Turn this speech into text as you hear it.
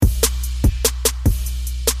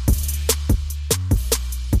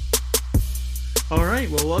right,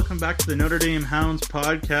 well, welcome back to the Notre Dame Hounds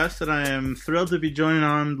podcast, and I am thrilled to be joined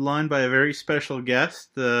on the line by a very special guest.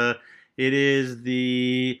 It is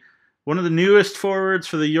one of the newest forwards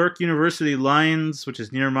for the York University Lions, which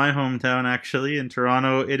is near my hometown, actually, in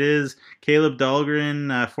Toronto. It is Kaleb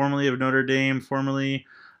Dahlgren, formerly of Notre Dame, formerly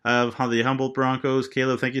of the Humboldt Broncos.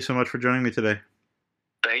 Kaleb, thank you so much for joining me today.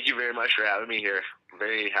 Thank you very much for having me here.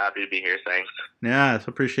 Very happy to be here. Thanks. Yeah, I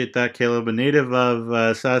appreciate that, Kaleb. A native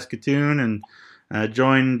of Saskatoon and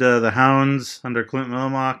joined the Hounds under Clint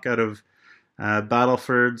Millmock out of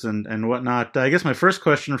Battlefords and whatnot. I guess my first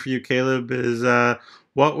question for you, Kaleb, is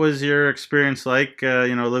what was your experience like,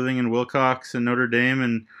 living in Wilcox and Notre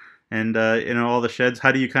Dame and all the sheds?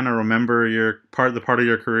 How do you kind of remember the part of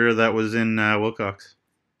your career that was in Wilcox?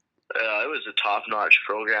 It was a top-notch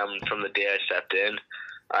program from the day I stepped in.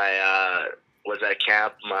 I was at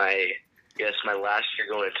camp my last year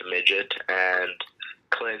going into midget, and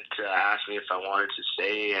Clint asked me if I wanted to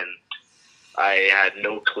stay, and I had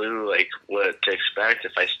no clue what to expect,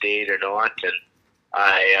 if I stayed or not, and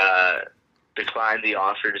I declined the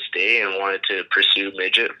offer to stay and wanted to pursue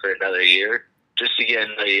midget for another year, just to get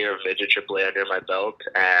another year of midget AAA under my belt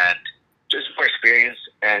and just more experience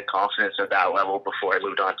and confidence at that level before I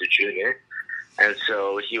moved on to junior. And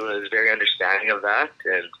so he was very understanding of that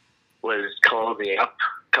and was calling me up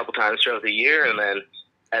a couple times throughout the year. And then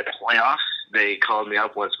at the playoffs, they called me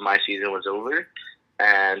up once my season was over.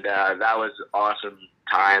 And that was awesome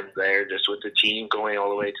time there, just with the team going all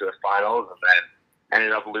the way to the finals, and then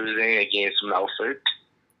ended up losing against Melfort.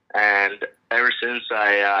 And ever since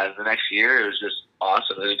the next year, it was just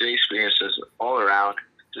awesome. It was a great experience all around.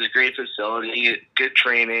 It was a great facility, good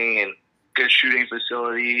training, and good shooting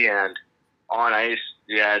facility. And on ice,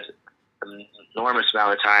 you had an enormous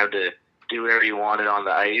amount of time to do whatever you wanted on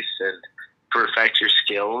the ice and perfect your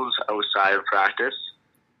skills outside of practice.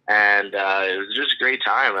 And it was just a great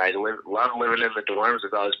time. I loved living in the dorms. I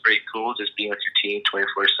thought it was pretty cool just being with your team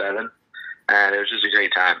 24/7. And it was just a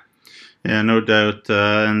great time. Yeah, no doubt.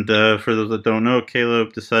 And for those that don't know,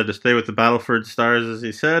 Kaleb decided to stay with the Battleford Stars, as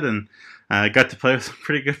he said, and got to play with some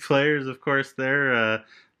pretty good players, of course, there.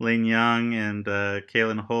 Lane Young and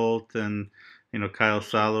Kalen Holt and, Kyle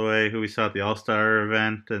Salloway, who we saw at the All-Star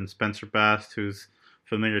event, and Spencer Bast, who's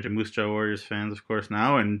familiar to Moose Jaw Warriors fans, of course,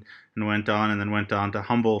 now, and went on to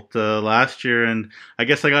Humboldt last year. And I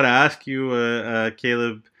guess I got to ask you,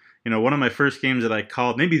 Kaleb, one of my first games that I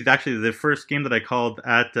called, maybe it's actually the first game that I called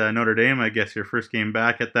at Notre Dame, I guess your first game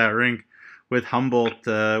back at that rink with Humboldt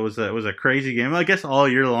was a crazy game. Well, I guess all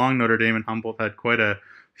year long Notre Dame and Humboldt had quite a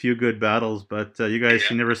few good battles, but you guys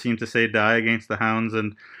never seemed to say die against the Hounds.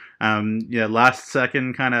 And last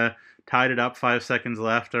second kind of tied it up, 5 seconds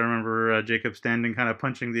left. I remember Jacob Standing kind of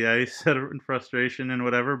punching the ice in frustration and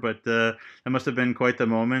whatever, but that must have been quite the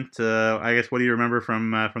moment. I guess, what do you remember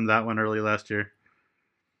from that one early last year?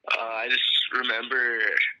 I just remember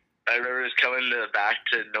just coming back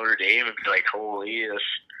to Notre Dame and be like, holy, this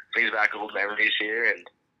brings back old memories here, and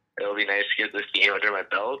it'll be nice to get this game under my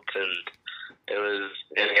belt. And it was,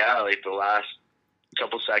 the last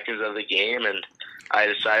couple seconds of the game, and I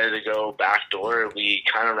decided to go backdoor. We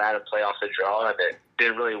kind of ran a play off the draw, and it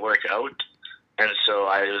didn't really work out. And so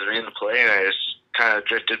I was reading the play, and I just kind of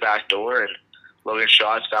drifted backdoor, and Logan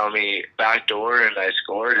Schatz found me backdoor, and I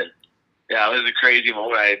scored. And yeah, it was a crazy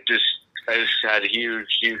moment. I just had huge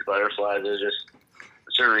butterflies. It was just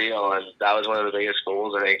surreal, and that was one of the biggest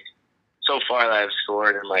goals, I think, so far that I've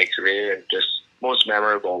scored in my career, and just most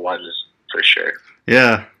memorable ones for sure.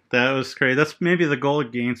 Yeah, that was great. That's maybe the goal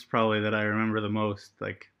against probably that I remember the most.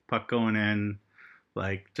 Like, puck going in,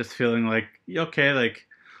 just feeling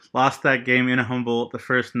lost that game in Humboldt the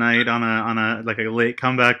first night on a late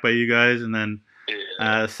comeback by you guys, and then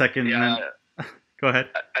second. Yeah. And then, go ahead.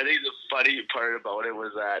 I think the funny part about it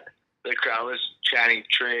was that the crowd was chanting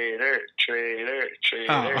 "Traitor, traitor, traitor."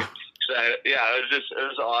 Oh. So, it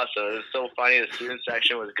was awesome. It was so funny. The student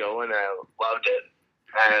section was going, and I loved it.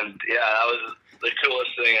 And that was the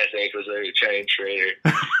coolest thing, I think, was they chanting "Traitor."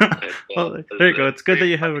 Well, there you go. It's good that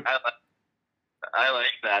you have. I like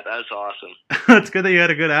that. That's awesome. It's good that you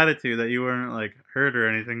had a good attitude, that you weren't hurt or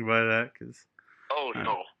anything by that.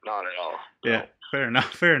 No, not at all. Yeah, no.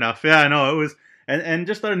 Fair enough. Yeah, I know it was. And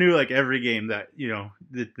just I knew every game that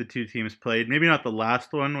the two teams played. Maybe not the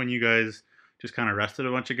last one when you guys just kind of rested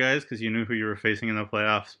a bunch of guys because you knew who you were facing in the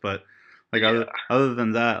playoffs. But other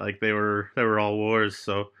than that, they were all wars.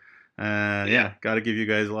 So got to give you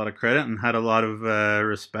guys a lot of credit and had a lot of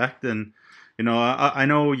respect. And I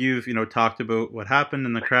know you've talked about what happened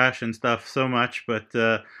in the crash and stuff so much, but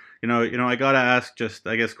I got to ask just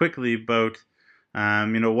I guess quickly about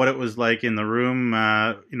what it was like in the room.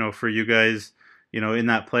 For you guys. in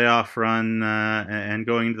that playoff run and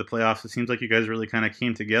going into the playoffs, it seems like you guys really kind of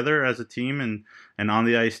came together as a team, and on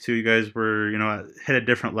the ice too. You guys were, hit a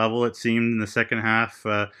different level. It seemed in the second half.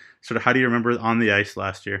 Sort of, how do you remember on the ice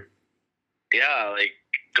last year? Yeah, like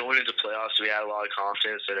going into playoffs, we had a lot of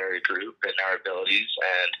confidence in our group and our abilities,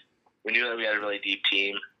 and we knew that we had a really deep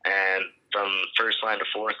team. And from first line to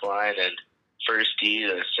fourth line, and first D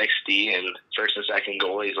to sixth D, and first and second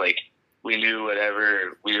goalies, like we knew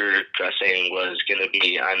whatever we were dressing was going to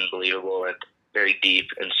be unbelievable and very deep.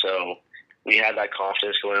 And so we had that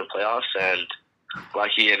confidence going into playoffs, and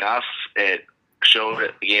lucky enough, it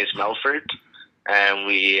showed against Melfort, and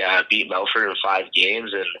we beat Melfort in 5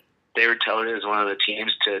 games, and they were touted as one of the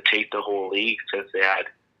teams to take the whole league since they had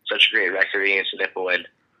such a great record against Nipawin.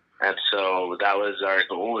 And so that was our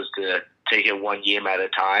goal, was to take it one game at a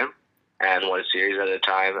time and one series at a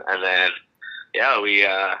time. And then, we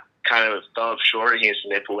kind of fell up short against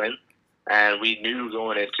Nipawin, and we knew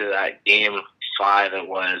going into that game 5 it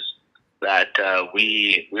was that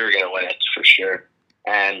we were going to win it for sure.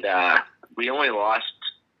 And we only lost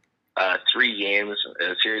 3 games.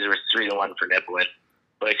 The series was 3-1 for Nipawin,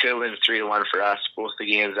 but it could have been 3-1 for us. Both the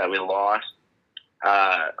games that we lost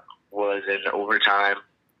was in overtime.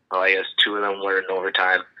 Well, I guess 2 of them were in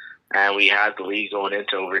overtime, and we had the lead going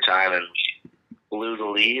into overtime, and we blew the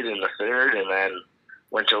lead in the third, and then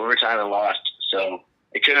went to overtime and lost. So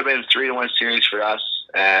it could have been 3-1 series for us,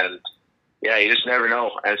 and you just never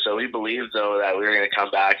know. And so we believed, though, that we were going to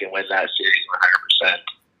come back and win that series 100%.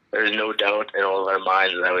 There's no doubt in all of our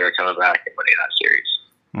minds that we were coming back and winning that series.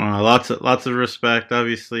 Well, lots of respect.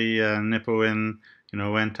 Obviously, Nipawin,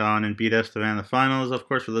 went on and beat Estevan in the finals, of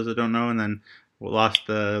course, for those that don't know, and then lost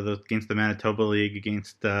against the Manitoba League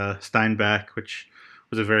against Steinbach, which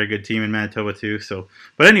was a very good team in Manitoba too. So,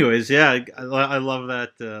 but anyways, I love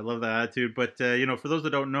that attitude. But for those that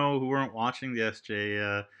don't know, who weren't watching the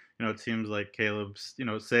SJ, it seems like Kaleb's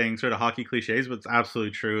saying sort of hockey cliches, but it's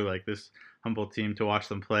absolutely true. Like this Humboldt team, to watch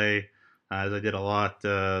them play, as I did a lot,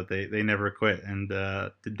 they never quit. And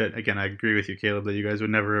again, I agree with you, Kaleb, that you guys would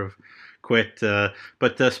never have quit.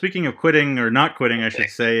 But speaking of quitting, or not quitting, I should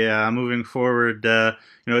say, moving forward,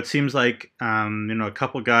 it seems like a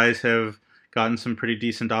couple guys have gotten some pretty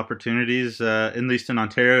decent opportunities, at least in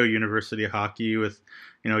Ontario University hockey, with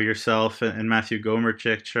yourself and Matthew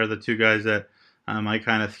Gomerchik are the 2 guys that I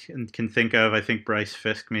kind of can think of. I think Bryce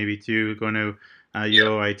Fisk maybe too, going to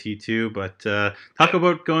UOIT too. But talk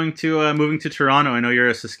about moving to Toronto. I know you're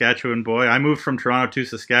a Saskatchewan boy. I moved from Toronto to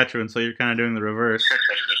Saskatchewan, so you're kind of doing the reverse.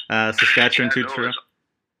 Saskatchewan to Toronto.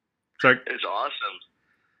 Sorry. It's awesome.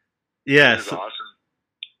 Yeah. It's awesome.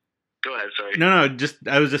 Go ahead. Sorry. No.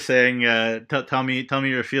 I was just saying. Tell me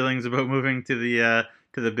your feelings about moving to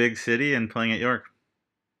the big city and playing at York.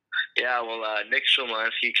 Yeah. Well, Nick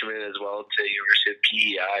Shulmansky committed as well to University of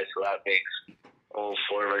PEI, so that makes all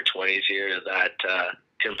 4 of our 20s here that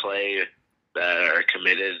can play, that are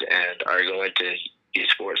committed and are going to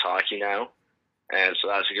esports hockey now. And so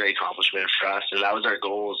that's a great accomplishment for us. And that was our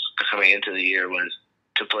goals coming into the year, was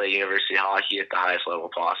to play university hockey at the highest level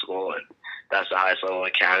possible. And that's the highest level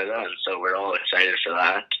in Canada. And so we're all excited for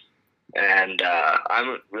that. And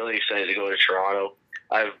I'm really excited to go to Toronto.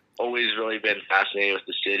 I've always really been fascinated with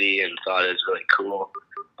the city and thought it was really cool.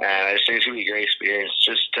 And I just think it's going to be a great experience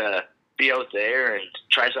just to be out there and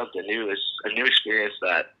try something new. It's a new experience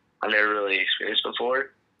that I've never really experienced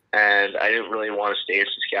before. And I didn't really want to stay in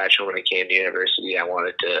Saskatchewan when I came to university. I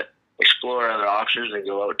wanted to explore other options and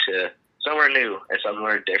go out to somewhere new and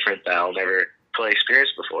somewhere different that I'll never fully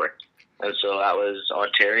experience before. And so that was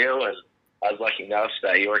Ontario, and I was lucky enough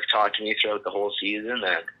that York talked to me throughout the whole season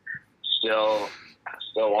and still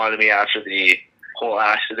wanted me after the whole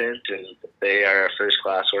accident. And they are a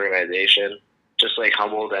first-class organization, just like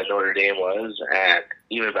Humboldt and Notre Dame was, and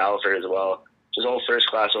even Battleford as well. Just all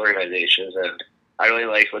first-class organizations, and I really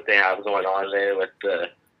like what they have going on there with the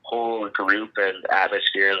whole group and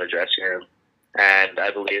atmosphere in the dressing room. And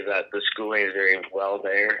I believe that the schooling is very well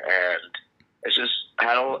there, and it's just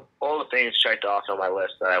had all the things checked off on my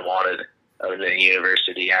list that I wanted of the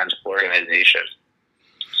university and organization.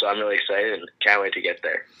 So I'm really excited and can't wait to get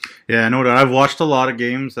there. Yeah, no doubt. I've watched a lot of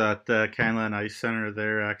games at Canlan Ice Center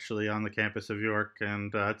there, actually, on the campus of York,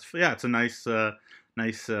 and it's a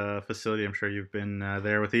nice facility. I'm sure you've been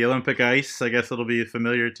there with the Olympic ice. I guess it'll be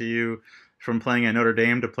familiar to you from playing at Notre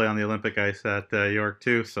Dame to play on the Olympic ice at York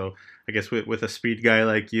too. So I guess with a speed guy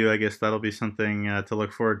like you, I guess that'll be something to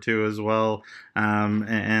look forward to as well,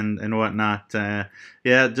 and whatnot. I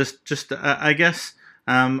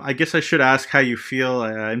guess I should ask how you feel.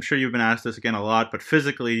 I'm sure you've been asked this again a lot, but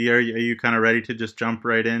physically, are you kind of ready to just jump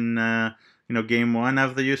right in, game one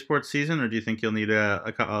of the U Sports season, or do you think you'll need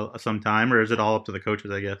some time, or is it all up to the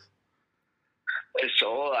coaches, I guess? It's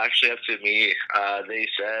all actually up to me. They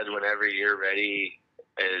said whenever you're ready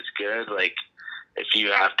is good. Like, if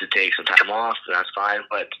you have to take some time off, that's fine.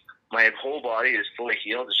 But my whole body is fully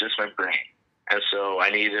healed. It's just my brain. And so I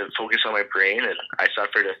need to focus on my brain, and I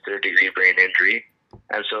suffered a third-degree brain injury.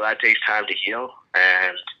 And so that takes time to heal.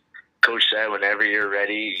 And Coach said whenever you're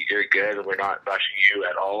ready, you're good, and we're not rushing you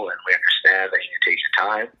at all, and we understand that you take your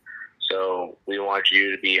time. So we want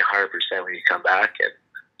you to be 100% when you come back. And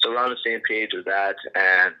so we're on the same page with that.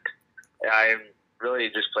 And I'm really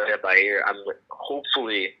just playing it by ear. I'm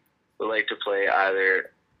hopefully would like to play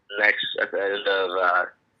either at the end of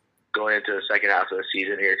going into the second half of the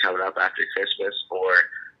season here coming up after Christmas, or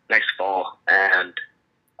next fall. And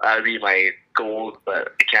that would be my goal,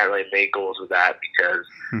 but I can't really make goals with that because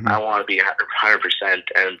I want to be 100%,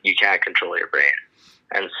 and you can't control your brain.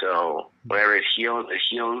 And so whenever it heals,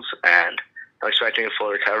 and I'm expecting a full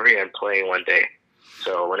recovery and playing one day.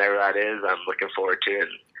 So whenever that is, I'm looking forward to it and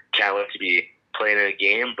can't wait to be playing in a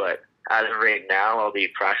game. But as of right now, I'll be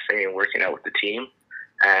practicing and working out with the team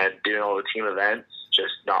and doing all the team events,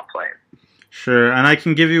 just not playing. Sure, and I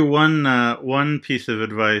can give you one piece of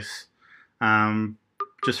advice,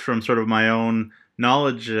 just from sort of my own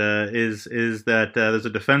knowledge, is that there's a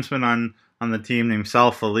defenseman on the team named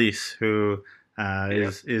Sal Felice who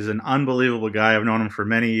is an unbelievable guy. I've known him for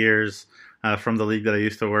many years from the league that I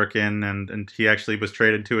used to work in, and he actually was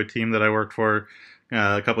traded to a team that I worked for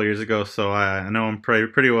a couple of years ago, so I know him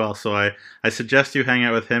pretty well. So I suggest you hang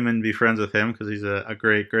out with him and be friends with him because he's a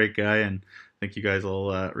great guy, and I think you guys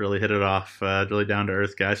will really hit it off. Really down to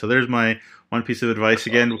earth guy. So there's my one piece of advice.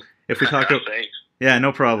 Again, if we talk about, yeah,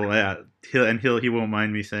 no problem. Yeah, he won't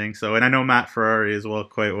mind me saying so. And I know Matt Ferrari as well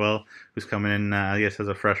quite well, who's coming in, I guess, as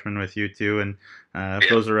a freshman with you too. And if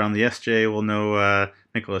those around the SJ will know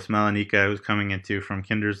Nicholas Malanika, who's coming in too from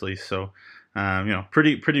Kindersley. So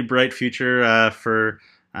pretty bright future for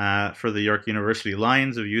the York University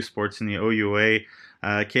Lions of U Sports in the OUA.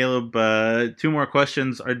 Kaleb, two more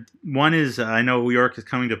questions. One is, I know York is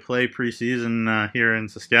coming to play preseason here in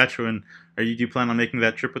Saskatchewan. Do you plan on making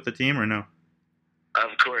that trip with the team or no?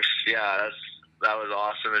 Of course, yeah. That was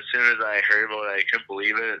awesome. As soon as I heard about it, I couldn't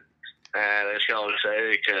believe it, and I just got all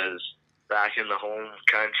excited because back in the home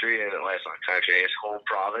country, and it's not country, it's home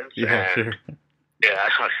province. Yeah, and, sure. Yeah,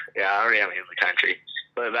 I already am in the country,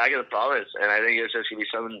 but back in the province, and I think it's just gonna be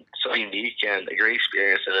something so unique and a great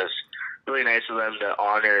experience, and it's really nice of them to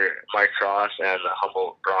honor Mark Cross and the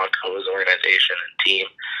Humboldt Broncos organization and team.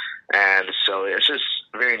 And so it's just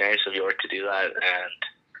very nice of York to do that, and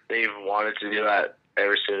they've wanted to do that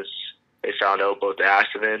ever since they found out about the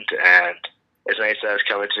accident, and it's nice that it's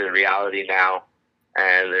coming to reality now,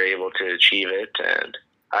 and they're able to achieve it, and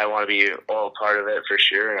I want to be all part of it for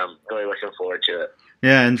sure, and I'm really looking forward to it.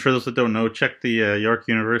 Yeah, and for those that don't know, check the York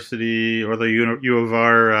University or the U of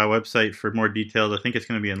R website for more details. I think it's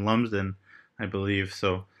going to be in Lumsden, I believe,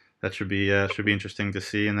 so that should be interesting to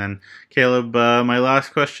see. And then, Kaleb, my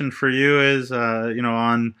last question for you is,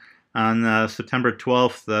 on September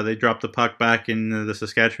 12th, they dropped the puck back in the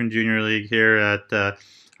Saskatchewan Junior League here at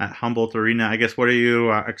Humboldt Arena. I guess, what are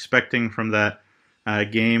you expecting from that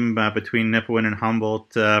game between Nipawin and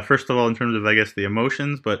Humboldt? First of all, in terms of, I guess, the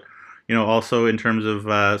emotions, but also in terms of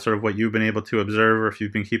sort of what you've been able to observe, or if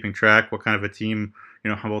you've been keeping track, what kind of a team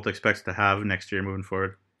Humboldt expects to have next year moving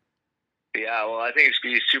forward. Yeah, well, I think it's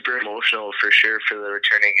going to be super emotional for sure for the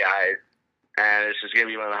returning guys. And it's just going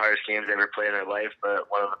to be one of the hardest games they ever played in their life,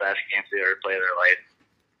 but one of the best games they ever played in their life.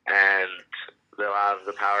 And they'll have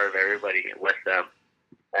the power of everybody with them.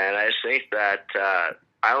 And I just think that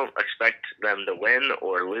I don't expect them to win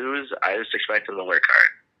or lose. I just expect them to work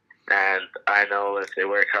hard. And I know if they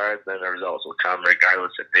work hard, then the results will come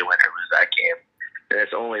regardless if they win or lose that game. And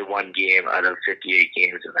it's only one game out of 58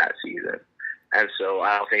 games in that season. And so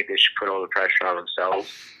I don't think they should put all the pressure on themselves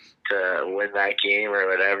to win that game or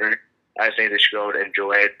whatever. I think they should go out and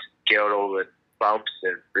enjoy it, get out all the bumps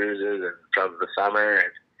and bruises and from the summer,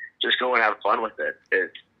 and just go and have fun with it.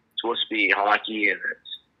 It's supposed to be hockey, and it's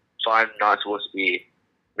fun, not supposed to be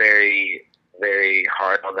very, very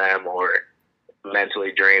hard on them or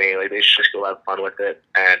mentally draining. Like, they should just go have fun with it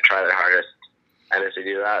and try their hardest. And if they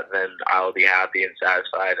do that, then I'll be happy and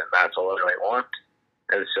satisfied, and that's all I really want.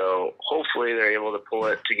 And so hopefully they're able to pull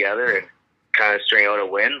it together and kind of string out a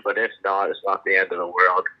win, but if not, it's not the end of the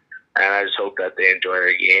world. And I just hope that they enjoy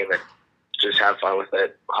their game and just have fun with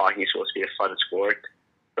it. Hockey's supposed to be a fun sport.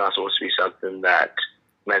 It's not supposed to be something that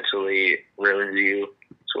mentally ruins you.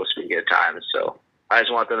 It's supposed to be a good time. So I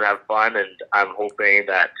just want them to have fun, and I'm hoping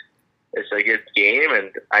that it's a good game,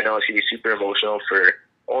 and I know it's going to be super emotional for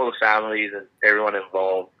all the families and everyone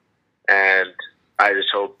involved. And I just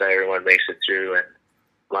hope that everyone makes it through, and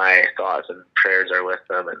my thoughts and prayers are with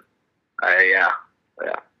them. And yeah.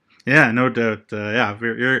 Yeah, no doubt.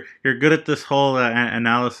 You're good at this whole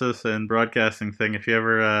analysis and broadcasting thing. If you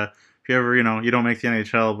ever you don't make the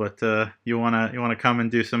NHL, but you wanna come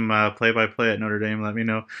and do some play-by-play at Notre Dame, let me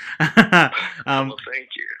know. Well, thank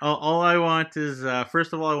you. All I want is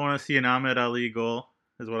first of all, I want to see an Ahmed Ali goal.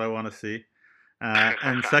 Is what I want to see.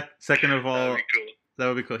 And second of all, That'd be cool. that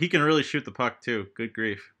would be cool. He can really shoot the puck too. Good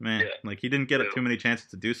grief, man! Yeah. Like he didn't get too many chances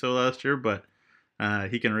to do so last year, but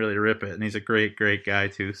he can really rip it, and he's a great guy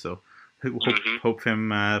too. So hope him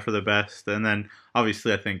for the best. And then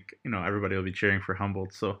obviously, I think everybody will be cheering for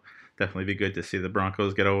Humboldt. So definitely be good to see the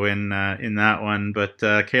Broncos get a win in that one. But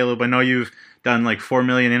Kaleb, I know you've done like 4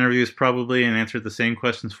 million interviews probably and answered the same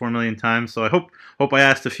questions 4 million times. So I hope I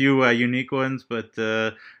asked a few unique ones, but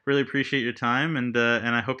really appreciate your time, and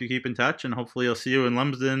I hope you keep in touch, and hopefully I'll see you in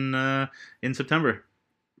Lumsden in September.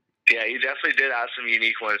 Yeah, you definitely did ask some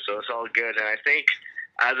unique ones, so it's all good. And I think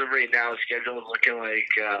as of right now, the schedule is looking like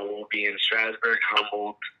we'll be in Strasbourg,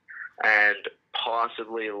 Humboldt, and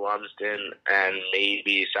possibly Lumsden, and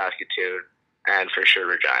maybe Saskatoon, and for sure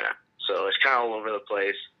Regina. So it's kind of all over the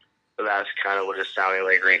place, but that's kind of what it's sounding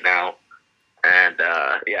like right now. And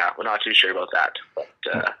yeah, we're not too sure about that, but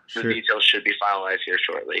Sure. the details should be finalized here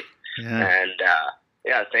shortly. Yeah. And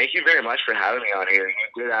yeah, thank you very much for having me on here.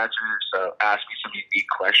 You did ask me some unique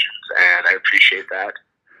questions, and I appreciate that.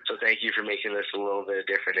 So thank you for making this a little bit of a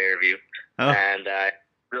different interview. Oh. And I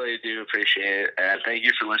really do appreciate it. And thank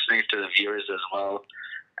you for listening to the viewers as well.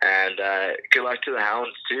 And good luck to the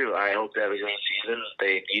Hounds, too. I hope they have a great season.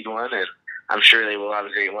 They need one, and I'm sure they will have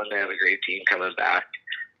a great one. They have a great team coming back.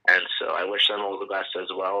 And so I wish them all the best as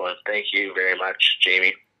well. And thank you very much,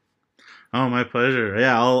 Jamie. Oh, my pleasure.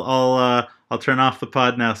 Yeah, I'll turn off the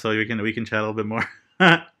pod now so we can chat a little bit more.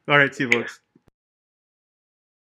 All right, see you folks.